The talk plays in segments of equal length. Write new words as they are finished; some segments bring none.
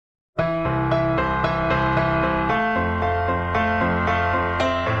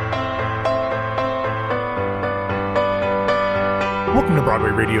Welcome to Broadway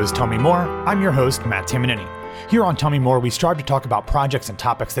Radio's Tell Me More. I'm your host, Matt Tamanini. Here on Tell Me More, we strive to talk about projects and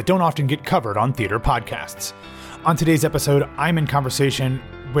topics that don't often get covered on theater podcasts. On today's episode, I'm in conversation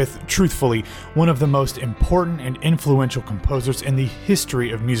with, truthfully, one of the most important and influential composers in the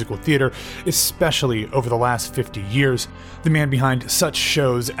history of musical theater, especially over the last 50 years. The man behind such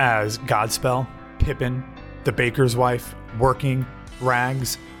shows as Godspell, Pippin, The Baker's Wife, Working,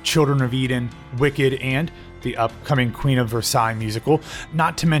 Rags, Children of Eden, Wicked, and the upcoming Queen of Versailles musical,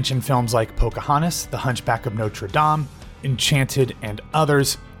 not to mention films like Pocahontas, The Hunchback of Notre Dame, Enchanted, and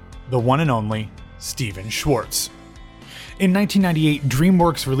others, the one and only Stephen Schwartz. In 1998,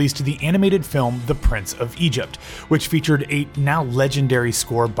 DreamWorks released the animated film The Prince of Egypt, which featured a now legendary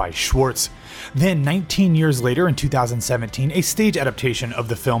score by Schwartz. Then, 19 years later, in 2017, a stage adaptation of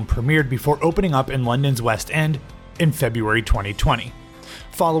the film premiered before opening up in London's West End in February 2020.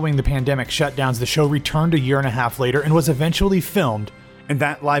 Following the pandemic shutdowns, the show returned a year and a half later and was eventually filmed, and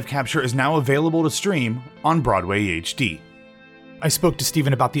that live capture is now available to stream on Broadway HD. I spoke to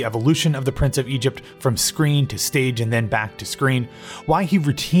Stephen about the evolution of The Prince of Egypt from screen to stage and then back to screen, why he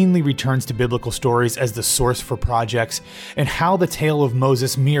routinely returns to biblical stories as the source for projects, and how the tale of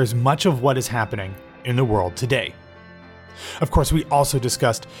Moses mirrors much of what is happening in the world today. Of course, we also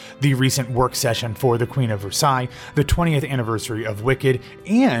discussed the recent work session for The Queen of Versailles, the 20th anniversary of Wicked,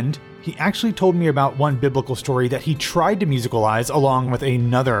 and he actually told me about one biblical story that he tried to musicalize along with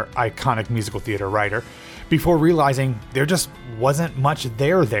another iconic musical theater writer, before realizing there just wasn't much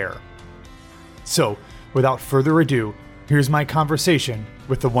there. So, without further ado, here's my conversation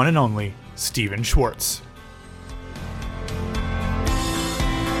with the one and only Stephen Schwartz.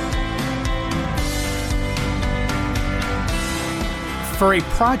 For a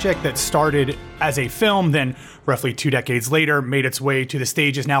project that started as a film, then roughly 2 decades later made its way to the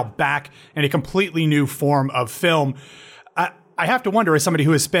stage, is now back in a completely new form of film, I have to wonder, as somebody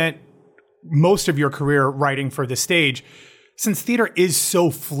who has spent most of your career writing for the stage, since theater is so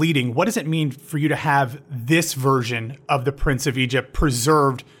fleeting, what does it mean for you to have this version of The Prince of Egypt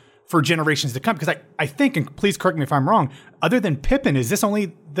preserved for generations to come? Because I think, and please correct me if I'm wrong, other than Pippin, is this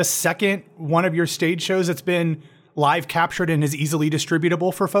only the second one of your stage shows that's been live captured and is easily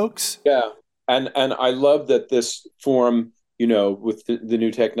distributable for folks? Yeah. And I love that this form, with the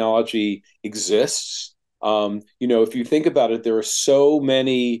new technology exists. If you think about it, there are so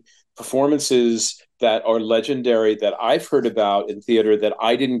many performances that are legendary that I've heard about in theater that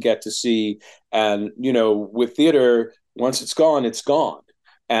I didn't get to see. And, with theater, once it's gone, it's gone.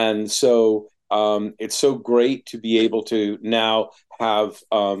 And so it's so great to be able to now have,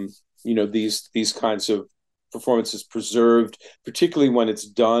 these kinds of performances preserved, particularly when it's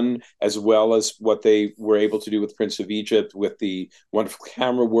done as well as what they were able to do with Prince of Egypt, with the wonderful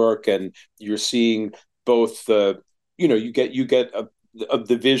camera work. And you're seeing both you get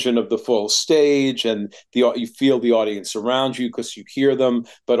the vision of the full stage, and you feel the audience around you because you hear them,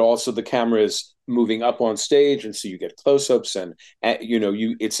 but also the camera is moving up on stage, and so you get close-ups, and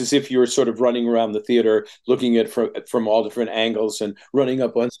it's as if you're sort of running around the theater looking at from all different angles and running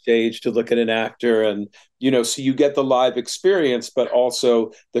up on stage to look at an actor, and so you get the live experience, but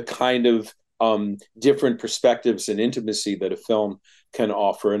also the kind of different perspectives and intimacy that a film can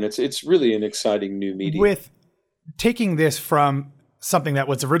offer, and it's really an exciting new medium. With taking this from something that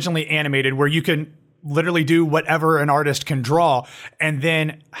was originally animated, where you can literally do whatever an artist can draw, and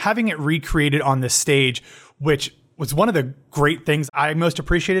then having it recreated on the stage, which was one of the great things I most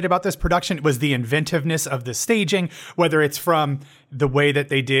appreciated about this production, was the inventiveness of the staging, whether it's from the way that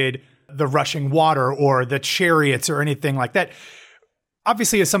they did the rushing water or the chariots or anything like that.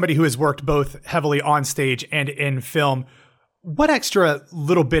 Obviously, as somebody who has worked both heavily on stage and in film, what extra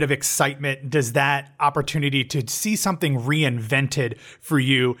little bit of excitement does that opportunity to see something reinvented for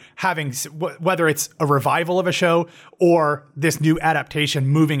you, having, whether it's a revival of a show or this new adaptation,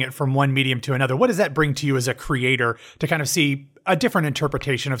 moving it from one medium to another? What does that bring to you as a creator to kind of see a different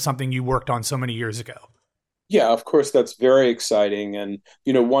interpretation of something you worked on so many years ago? Yeah, of course, that's very exciting. And,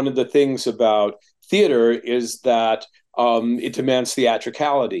 one of the things about theater is that it demands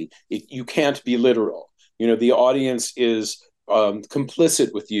theatricality. You can't be literal. The audience is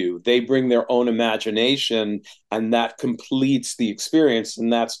complicit with you. They bring their own imagination, and that completes the experience.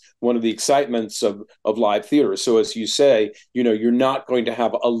 And that's one of the excitements of live theater. So as you say, you're not going to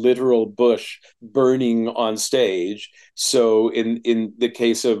have a literal bush burning on stage. So in the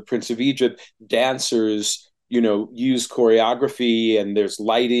case of Prince of Egypt, dancers, use choreography, and there's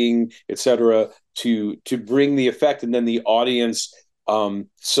lighting, etc., to bring the effect. And then the audience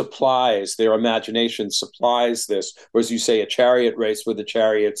supplies, their imagination supplies this, or as you say, a chariot race where the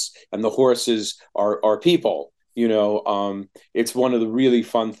chariots and the horses are people. It's one of the really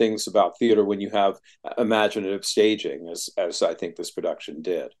fun things about theater when you have imaginative staging, as I think this production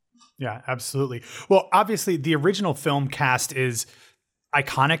did. Yeah, absolutely. Well, obviously, the original film cast is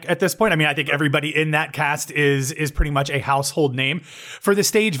iconic at this point. I mean, I think everybody in that cast is pretty much a household name. For the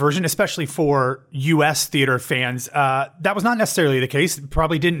stage version, especially for U.S. theater fans, that was not necessarily the case.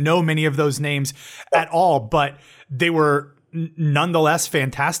 Probably didn't know many of those names at all, but they were nonetheless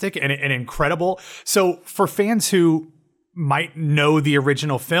fantastic and incredible. So for fans who might know the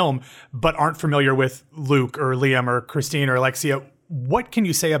original film but aren't familiar with Luke or Liam or Christine or Alexia, what can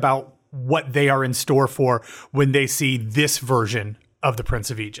you say about what they are in store for when they see this version of the Prince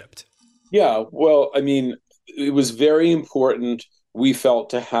of Egypt? Yeah, well, I mean, it was very important, we felt,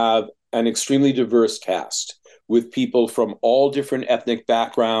 to have an extremely diverse cast with people from all different ethnic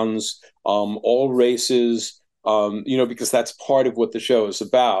backgrounds, all races, because that's part of what the show is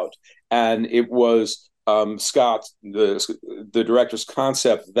about. And it was Scott, the director's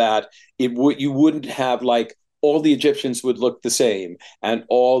concept, that you wouldn't have like all the Egyptians would look the same and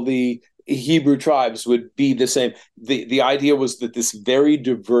all the Hebrew tribes would be the same. The idea was that this very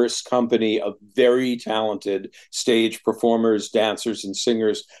diverse company of very talented stage performers, dancers, and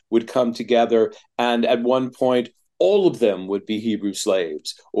singers would come together, and at one point, all of them would be Hebrew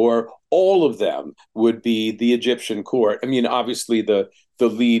slaves, or all of them would be the Egyptian court. I mean, obviously, the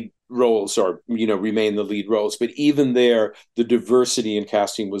lead roles are, remain the lead roles, but even there, the diversity in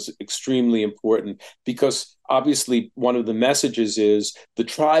casting was extremely important, because obviously one of the messages is the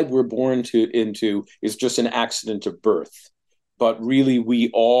tribe we're born into is just an accident of birth, but really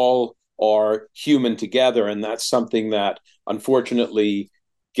we all are human together, and that's something that unfortunately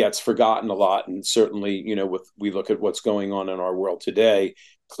gets forgotten a lot. And certainly, we look at what's going on in our world today,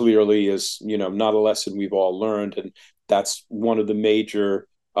 clearly is, not a lesson we've all learned. And that's one of the major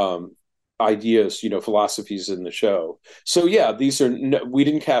ideas, philosophies in the show. So yeah, we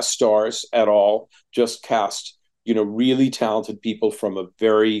didn't cast stars at all, just cast, really talented people from a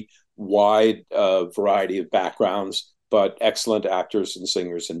very wide variety of backgrounds, but excellent actors and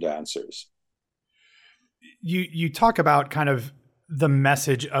singers and dancers. You talk about kind of the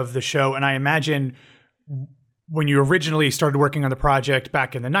message of the show, and I imagine when you originally started working on the project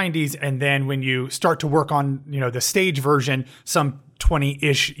back in the 90s, and then when you start to work on, the stage version some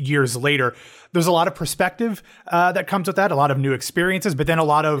 20-ish years later, there's a lot of perspective that comes with that, a lot of new experiences, but then a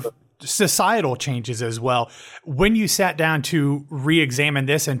lot of societal changes as well. When you sat down to re-examine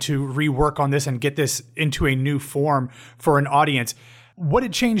this and to rework on this and get this into a new form for an audience, what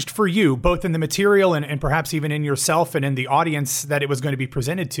had changed for you, both in the material and perhaps even in yourself and in the audience that it was going to be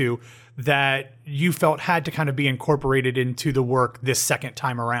presented to, that you felt had to kind of be incorporated into the work this second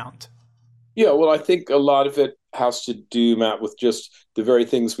time around? Yeah, well, I think a lot of it has to do, Matt, with just the very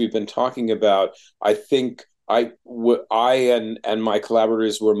things we've been talking about. I think I and my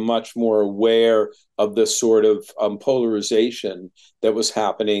collaborators were much more aware of the sort of polarization that was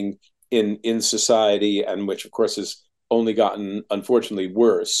happening in society, and which, of course, has only gotten, unfortunately,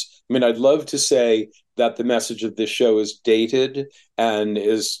 worse. I mean, I'd love to say that the message of this show is dated and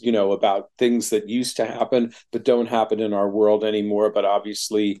is, about things that used to happen but don't happen in our world anymore. But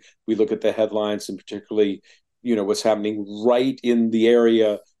obviously, we look at the headlines, and particularly, what's happening right in the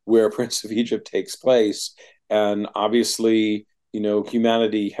area where Prince of Egypt takes place. And obviously,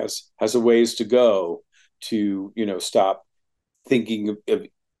 humanity has a ways to go to, stop thinking of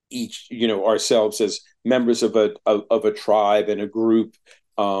each, ourselves as members of a tribe and a group,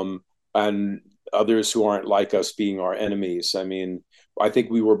 and others who aren't like us being our enemies. I mean, I think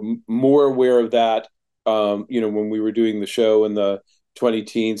we were more aware of that, when we were doing the show in the 20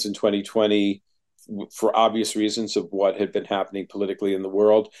 teens and 2020, for obvious reasons of what had been happening politically in the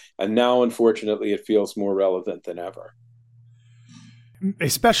world. And now, unfortunately, it feels more relevant than ever.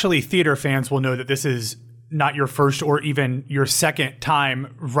 Especially theater fans will know that this is not your first or even your second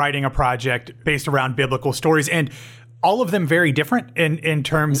time writing a project based around biblical stories, and all of them very different in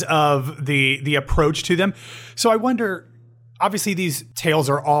terms of the approach to them. So I wonder, obviously these tales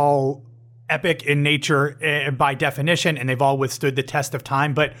are all epic in nature by definition, and they've all withstood the test of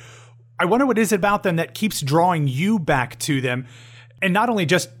time, but I wonder what is it about them that keeps drawing you back to them, and not only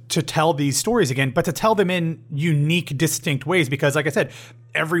just to tell these stories again, but to tell them in unique, distinct ways. Because like I said,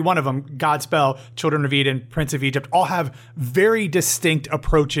 every one of them, Godspell, Children of Eden, Prince of Egypt, all have very distinct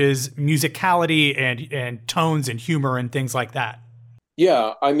approaches, musicality and tones and humor and things like that.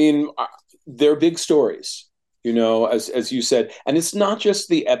 Yeah, I mean, they're big stories, as you said. And it's not just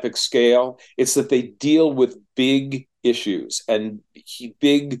the epic scale, it's that they deal with big issues and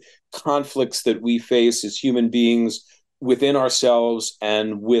big conflicts that we face as human beings within ourselves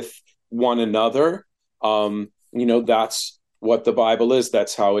and with one another. that's what the Bible is.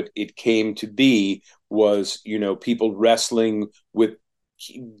 That's how it came to be, was, people wrestling with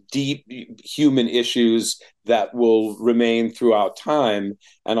deep human issues that will remain throughout time.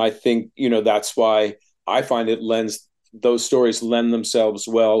 And I think, that's why I find those stories lend themselves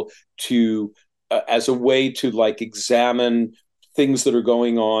well to, as a way to like examine things that are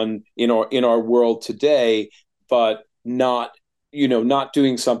going on in our world today, but not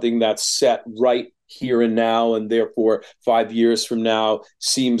doing something that's set right here and now, and therefore 5 years from now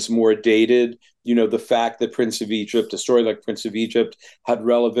seems more dated. The fact that a story like Prince of Egypt, had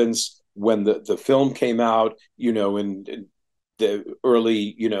relevance when the film came out, in the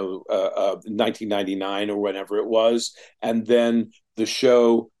early, 1999 or whenever it was, and then the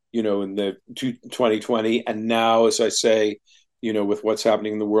show, in the 2020, and now, as I say, with what's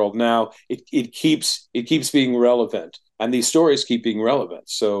happening in the world now, it keeps being relevant, and these stories keep being relevant.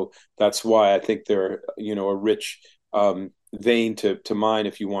 So that's why I think they're, a rich vein to mine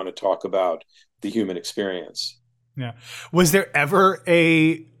if you want to talk about the human experience. Yeah. Was there ever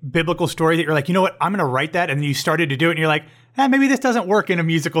a biblical story that you're like, you know what, I'm going to write that, and you started to do it, and you're like, maybe this doesn't work in a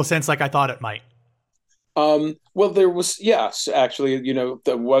musical sense like I thought it might? Well, there was, yes, actually,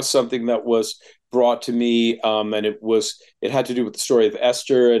 there was something that was brought to me, and it had to do with the story of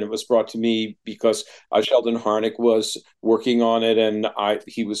Esther, and it was brought to me because Sheldon Harnick was working on it, and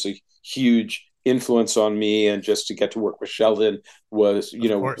he was a huge influence on me, and just to get to work with Sheldon was,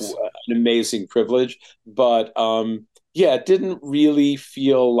 an amazing privilege. But yeah, it didn't really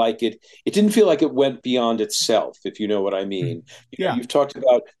feel like it. It didn't feel like it went beyond itself, if you know what I mean. Yeah. You've talked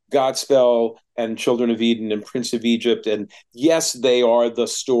about Godspell and Children of Eden and Prince of Egypt, and yes, they are the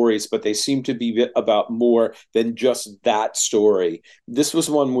stories, but they seem to be about more than just that story. This was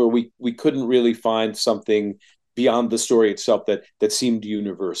one where we couldn't really find something beyond the story itself that seemed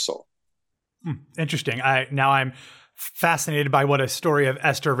universal. Interesting. I'm fascinated by what a story of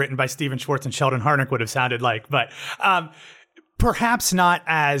Esther written by Stephen Schwartz and Sheldon Harnick would have sounded like, but perhaps not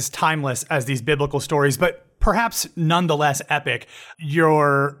as timeless as these biblical stories, but perhaps nonetheless epic.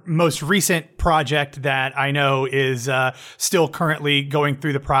 Your most recent project that I know is still currently going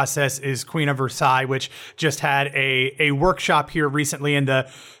through the process is Queen of Versailles, which just had a workshop here recently, and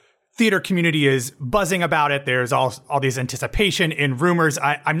the theater community is buzzing about it. There's all these anticipation and rumors.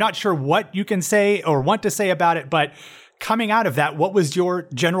 I'm not sure what you can say or want to say about it, but coming out of that, what was your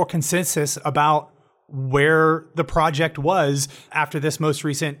general consensus about where the project was after this most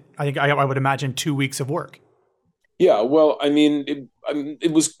recent, I would imagine, 2 weeks of work? Yeah, well,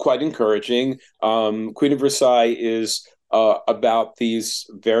 it was quite encouraging. Queen of Versailles is about these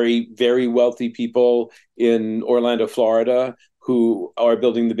very, very wealthy people in Orlando, Florida, who are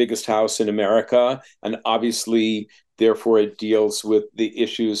building the biggest house in America. And obviously, therefore, it deals with the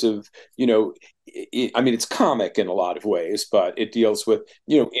issues of, it's comic in a lot of ways, but it deals with,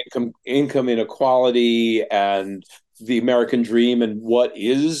 income inequality and the American dream, and what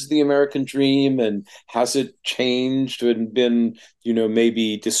is the American dream, and has it changed and been,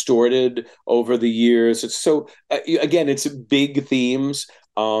 maybe distorted over the years. Again, it's big themes.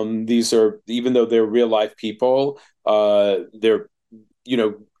 These are, even though they're real life people, they're,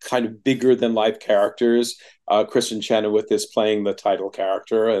 kind of bigger than life characters. Kristen Chenoweth is playing the title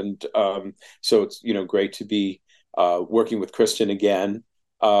character. And so it's, great to be working with Kristen again.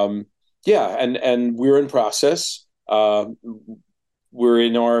 Yeah. And we're in process. We're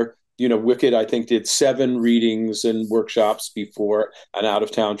in our, Wicked, I think, did 7 readings and workshops before an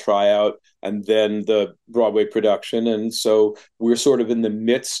out-of-town tryout, and then the Broadway production. And so we're sort of in the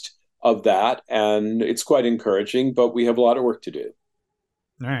midst of that, and it's quite encouraging, but we have a lot of work to do.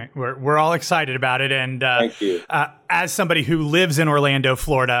 All right. We're all excited about it. And thank you. As somebody who lives in Orlando,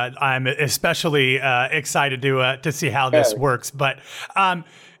 Florida, I'm especially excited to see how this works. But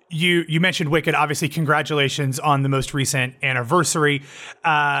you mentioned Wicked. Obviously, congratulations on the most recent anniversary.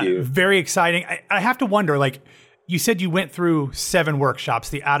 Very exciting. I have to wonder, like, you said you went through 7 workshops,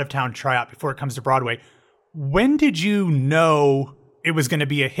 the out-of-town tryout, before it comes to Broadway. When did you know it was going to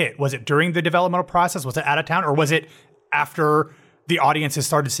be a hit? Was it during the developmental process? Was it out of town? Or was it after the audiences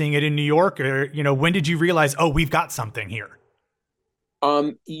started seeing it in New York? Or, when did you realize, oh, we've got something here?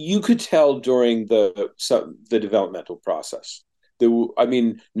 You could tell during the developmental process.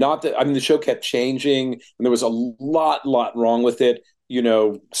 The show kept changing, and there was a lot wrong with it.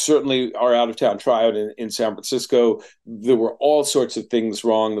 Certainly our out-of-town tryout in San Francisco, there were all sorts of things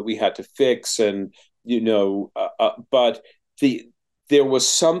wrong that we had to fix, and but there was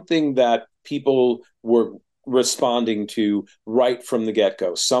something that people were responding to right from the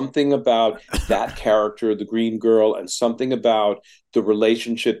get-go. Something about that character, the green girl, and something about the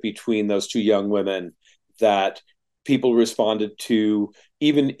relationship between those 2 young women that people responded to,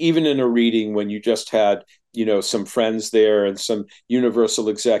 even in a reading when you just had, some friends there and some Universal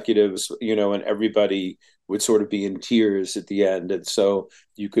executives, and everybody would sort of be in tears at the end. And so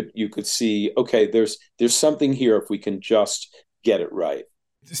you could see, okay, there's something here if we can just get it right.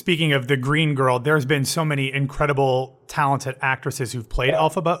 Speaking of the Green Girl, there's been so many incredible, talented actresses who've played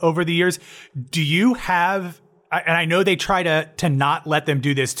Elphaba over the years. Do you have, and I know they try to not let them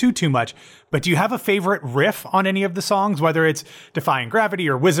do this too much, but do you have a favorite riff on any of the songs, whether it's Defying Gravity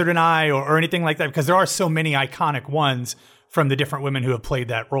or Wizard and I or anything like that? Because there are so many iconic ones from the different women who have played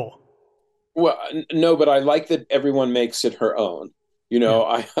that role. Well, no, but I like that everyone makes it her own.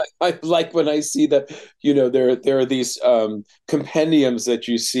 I like when I see that, there are these compendiums that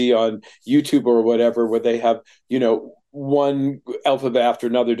you see on YouTube or whatever, where they have, one Elphaba after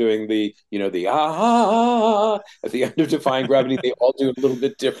another doing the at the end of Defying Gravity. They all do a little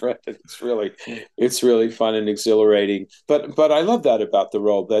bit different. And it's really fun and exhilarating. But I love that about the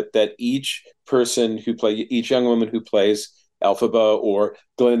role, that each young woman who plays Elphaba or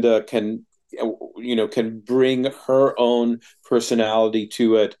Glinda can bring her own personality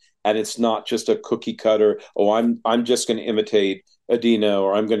to it, and it's not just a cookie cutter. Oh, I'm just going to imitate Adina,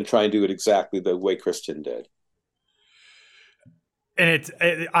 or I'm going to try and do it exactly the way Kristen did. And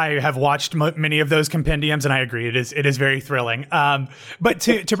I have watched many of those compendiums, and I agree, it is very thrilling. But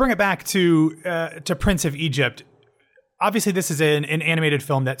to bring it back to Prince of Egypt, obviously this is an animated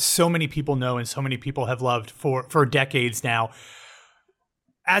film that so many people know and so many people have loved for decades now.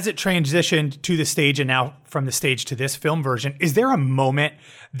 As it transitioned to the stage and now from the stage to this film version, is there a moment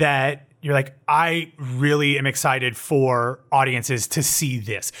that you're like, I really am excited for audiences to see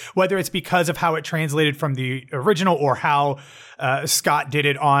this, whether it's because of how it translated from the original or how Scott did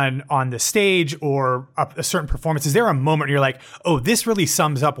it on the stage or a certain performance? Is there a moment where you're like, oh, this really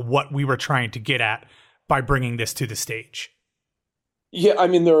sums up what we were trying to get at by bringing this to the stage? Yeah, I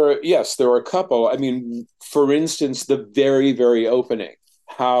mean, there are a couple. I mean, for instance, the very, very opening,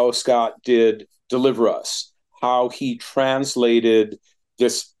 how Scott did Deliver Us, how he translated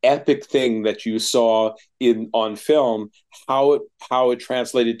this epic thing that you saw on film, how it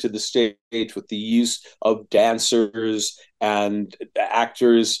translated to the stage with the use of dancers and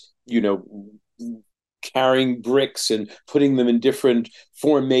actors, carrying bricks and putting them in different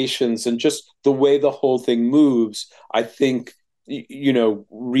formations, and just the way the whole thing moves, I think,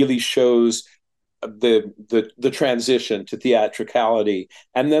 really shows the transition to theatricality.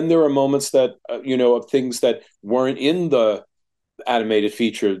 And then there are moments that of things that weren't in the animated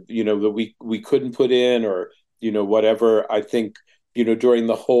feature, that we couldn't put in, or whatever. I think during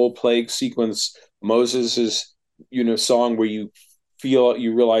the whole plague sequence, Moses's song, where you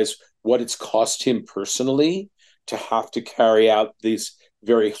realize what it's cost him personally to have to carry out this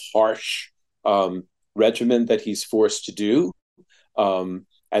very harsh regimen that he's forced to do, and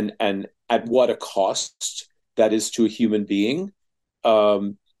at what a cost that is to a human being.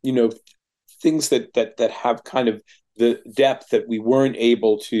 Things that have kind of the depth that we weren't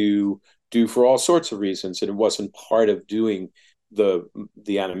able to do for all sorts of reasons, and it wasn't part of doing the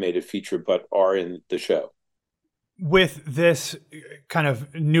animated feature, but are in the show. With this kind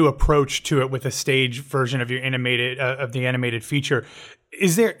of new approach to it, with a stage version of your animated feature,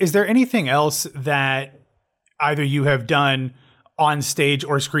 is there anything else that either you have done on stage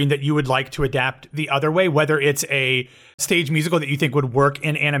or screen that you would like to adapt the other way, whether it's a stage musical that you think would work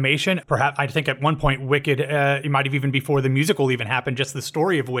in animation? Perhaps, I think at one point Wicked, it might have even before the musical even happened, just the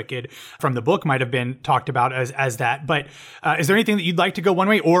story of Wicked from the book might have been talked about as that. But is there anything that you'd like to go one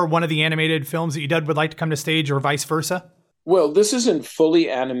way, or one of the animated films that you did would like to come to stage, or vice versa? Well, this isn't fully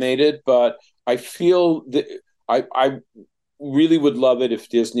animated, but I feel that I really would love it if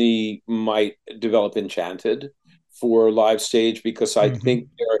Disney might develop Enchanted for live stage, because I think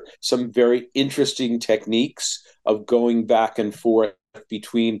there are some very interesting techniques of going back and forth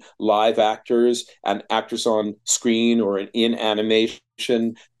between live actors and actors on screen or in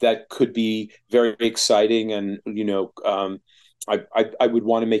animation that could be very exciting. And, I would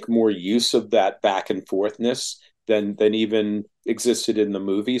want to make more use of that back and forthness than even existed in the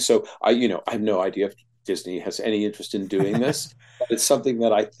movie. So I have no idea if Disney has any interest in doing this, but it's something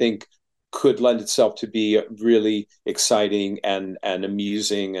that I think could lend itself to be a really exciting and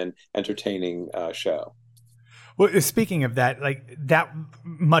amusing and entertaining show. Well, speaking of that, like that,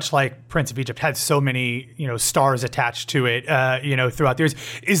 much like Prince of Egypt had so many, stars attached to it, throughout the years.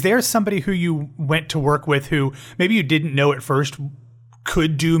 Is there somebody who you went to work with who maybe you didn't know at first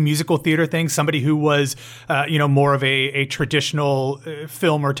could do musical theater things? Somebody who was, more of a traditional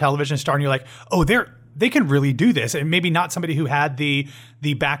film or television star, and you're like, oh, they can really do this, and maybe not somebody who had the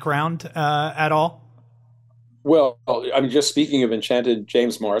background at all? Well, I'm just speaking of Enchanted,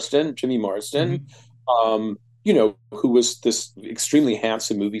 Jimmy Marsden, Hmm. who was this extremely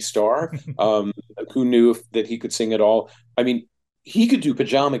handsome movie star, who knew that he could sing at all. I mean, he could do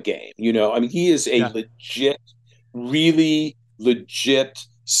Pajama Game, I mean, he is a Yeah. legit, really legit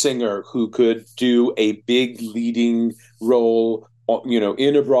singer who could do a big leading role,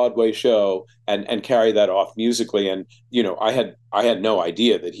 in a Broadway show and carry that off musically. And, I had no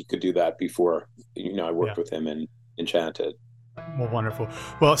idea that he could do that before, I Yeah. worked with him in Enchanted. Well, wonderful.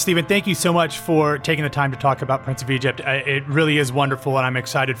 Well, Stephen, thank you so much for taking the time to talk about Prince of Egypt. It really is wonderful, and I'm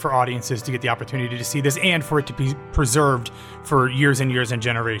excited for audiences to get the opportunity to see this and for it to be preserved for years and years and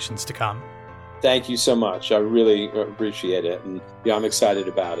generations to come. Thank you so much. I really appreciate it. And yeah, I'm excited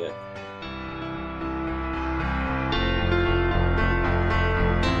about it.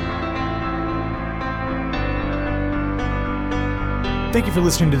 Thank you for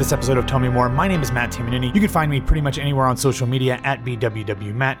listening to this episode of Tell Me More. My name is Matt Timonini. You can find me pretty much anywhere on social media at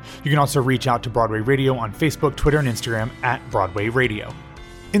BWWMatt. You can also reach out to Broadway Radio on Facebook, Twitter, and Instagram at Broadway Radio.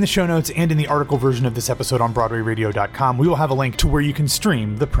 In the show notes and in the article version of this episode on BroadwayRadio.com, we will have a link to where you can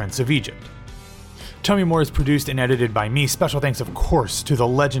stream The Prince of Egypt. Tell Me More is produced and edited by me. Special thanks, of course, to the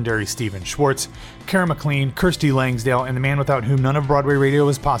legendary Stephen Schwartz, Kara McLean, Kirsty Langsdale, and the man without whom none of Broadway Radio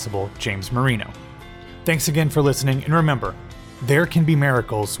is possible, James Marino. Thanks again for listening, and remember, there can be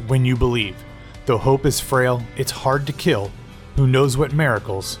miracles when you believe. Though hope is frail, it's hard to kill. Who knows what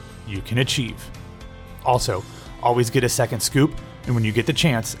miracles you can achieve? Also, always get a second scoop, and when you get the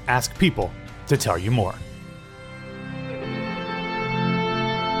chance, ask people to tell you more.